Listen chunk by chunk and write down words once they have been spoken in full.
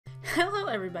Hello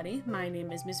everybody, my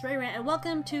name is MsRheyRhey and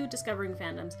welcome to Discovering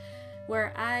Fandoms,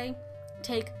 where I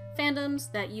take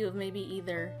fandoms that you have maybe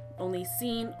either only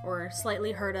seen or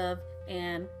slightly heard of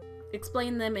and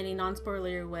explain them in a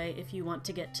non-spoilery way if you want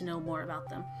to get to know more about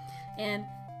them. And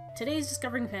today's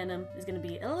Discovering Fandom is going to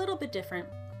be a little bit different,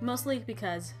 mostly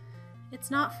because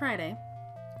it's not Friday,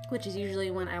 which is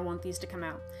usually when I want these to come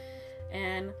out.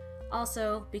 And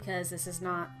also because this is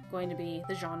not going to be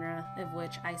the genre of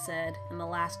which I said in the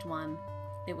last one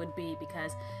it would be,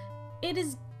 because it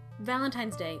is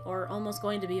Valentine's Day, or almost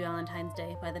going to be Valentine's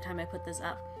Day by the time I put this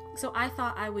up. So I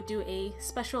thought I would do a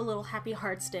special little Happy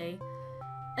Hearts Day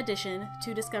addition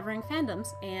to Discovering Fandoms,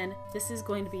 and this is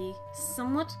going to be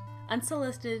somewhat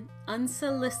unsolicited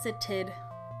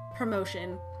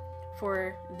promotion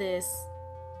for this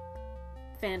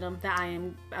fandom that I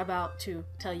am about to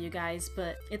tell you guys,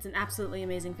 but it's an absolutely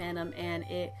amazing fandom and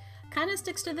it kind of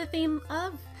sticks to the theme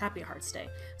of Happy Hearts Day.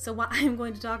 So what I'm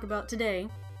going to talk about today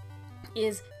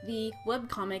is the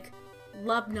webcomic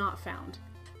Love Not Found.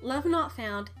 Love Not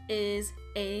Found is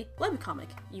a webcomic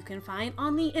you can find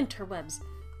on the interwebs,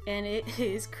 and it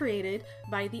is created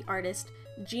by the artist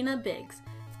Gina Biggs,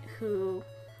 who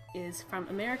is from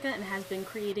America and has been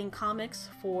creating comics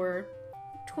for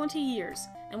 20 years.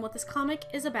 And what this comic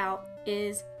is about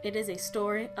is, it is a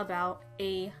story about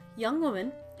a young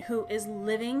woman who is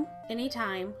living in a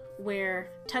time where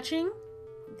touching,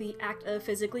 the act of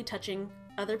physically touching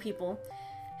other people,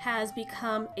 has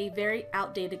become a very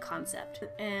outdated concept.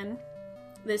 And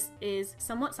this is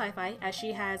somewhat sci-fi, as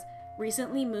she has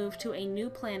recently moved to a new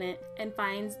planet and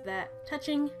finds that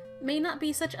touching may not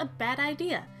be such a bad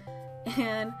idea.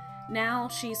 And now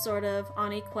she's sort of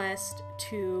on a quest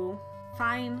to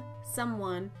find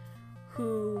someone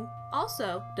who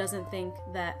also doesn't think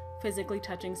that physically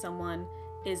touching someone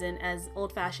isn't as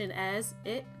old-fashioned as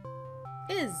it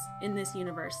is in this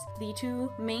universe. The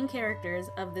two main characters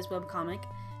of this webcomic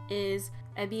is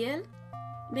Abiel,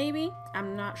 maybe?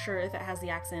 I'm not sure if it has the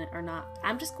accent or not.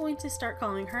 I'm just going to start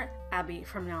calling her Abby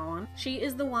from now on. She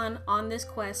is the one on this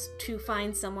quest to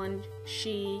find someone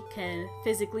she can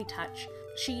physically touch.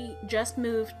 She just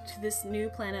moved to this new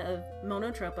planet of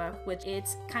Monotropa, which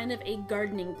it's kind of a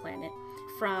gardening planet,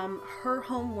 from her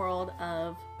home world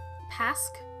of Pask,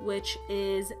 which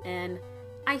is an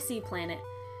icy planet.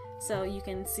 So you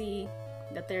can see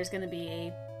that there's going to be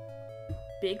a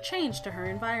big change to her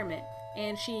environment.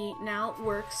 And she now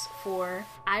works for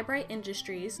MsRheyRhey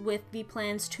Industries with the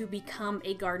plans to become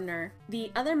a gardener.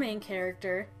 The other main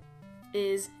character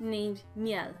is named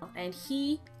Miel, and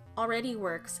he already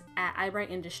works at MsRheyRhey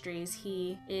Industries.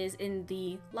 He is in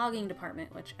the logging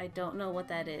department, which I don't know what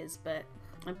that is, but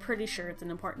I'm pretty sure it's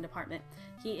an important department.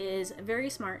 He is very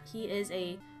smart, he is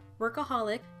a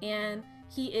workaholic, and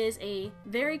he is a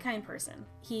very kind person.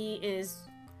 He is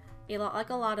a lot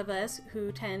like a lot of us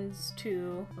who tends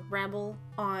to ramble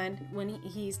on when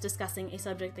he's discussing a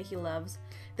subject that he loves.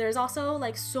 There's also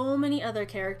like so many other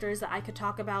characters that I could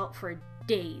talk about for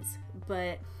days,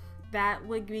 but that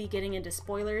would be getting into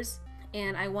spoilers,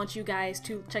 and I want you guys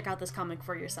to check out this comic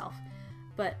for yourself.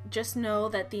 But just know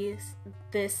that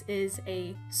this is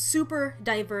a super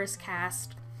diverse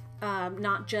cast,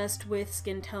 not just with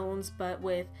skin tones, but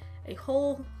with a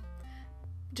whole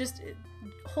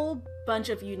bunch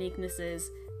of uniquenesses,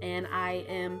 and I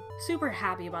am super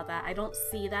happy about that. I don't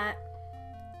see that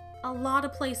a lot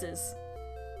of places.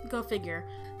 Go figure.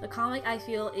 The comic, I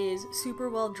feel, is super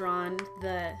well drawn.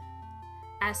 The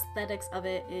aesthetics of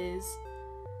it is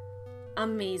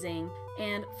amazing,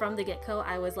 and from the get-go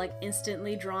I was like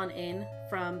instantly drawn in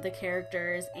from the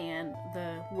characters and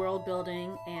the world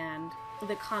building and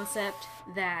the concept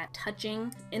that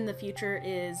touching in the future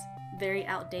is very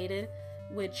outdated,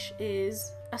 which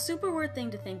is a super weird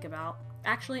thing to think about.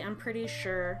 Actually, I'm pretty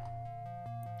sure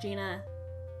Gina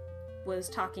was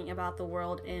talking about the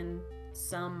world in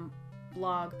some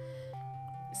blog,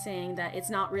 saying that it's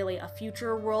not really a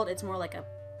future world, it's more like a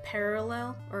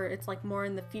parallel, or it's like more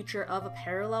in the future of a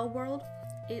parallel world.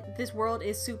 This world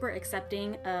is super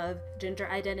accepting of gender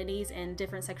identities and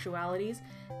different sexualities,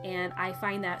 and I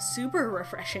find that super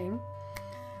refreshing,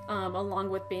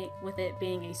 along with it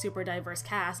being a super diverse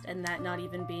cast and that not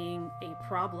even being a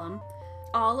problem.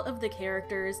 All of the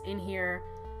characters in here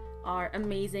are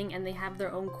amazing and they have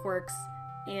their own quirks,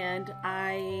 and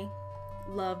I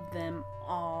love them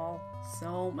all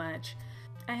so much.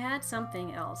 I had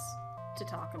something else to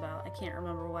talk about. I can't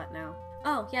remember what now.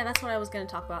 Oh yeah, that's what I was going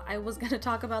to talk about. I was going to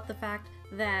talk about the fact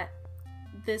that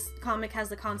this comic has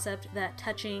the concept that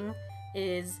touching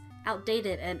is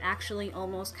outdated and actually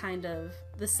almost kind of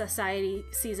the society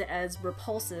sees it as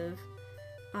repulsive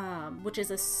which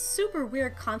is a super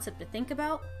weird concept to think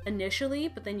about initially,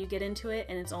 but then you get into it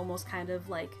and it's almost kind of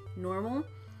like normal.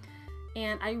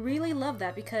 And I really love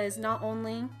that because not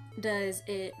only does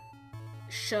it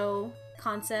show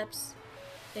concepts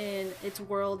in its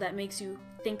world that makes you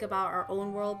think about our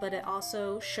own world, but it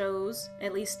also shows,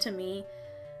 at least to me,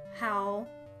 how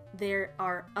there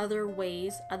are other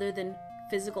ways other than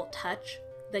physical touch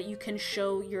that you can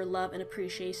show your love and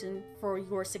appreciation for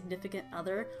your significant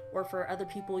other or for other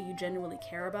people you genuinely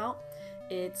care about.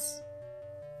 It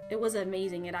was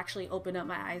amazing. It actually opened up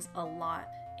my eyes a lot,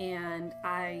 and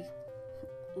I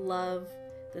love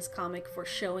this comic for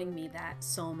showing me that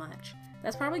so much.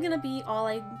 That's probably gonna be all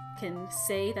I can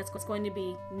say. That's what's going to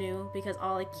be new, because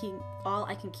all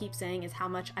I can keep saying is how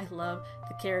much I love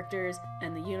the characters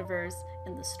and the universe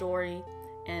and the story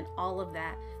and all of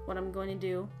that. What I'm going to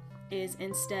do is,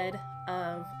 instead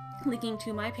of linking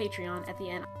to my Patreon at the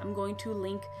end, I'm going to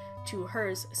link to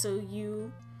hers so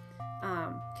you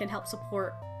can help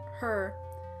support her,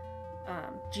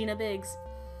 Gina Biggs,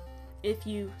 if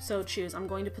you so choose. I'm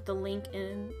going to put the link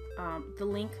in the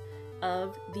link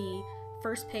of the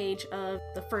first page of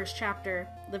the first chapter,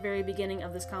 the very beginning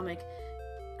of this comic,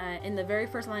 in the very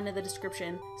first line of the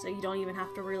description, so you don't even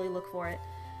have to really look for it.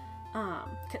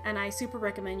 And I super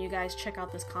recommend you guys check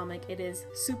out this comic. It is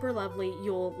super lovely.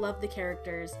 You'll love the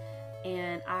characters,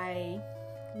 and I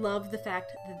love the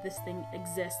fact that this thing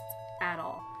exists at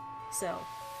all. So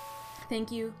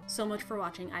thank you so much for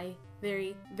watching. I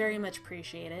very, very much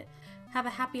appreciate it. Have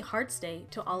a happy Hearts Day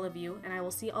to all of you, and I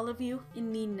will see all of you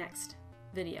in the next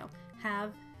video.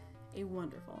 Have a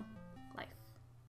wonderful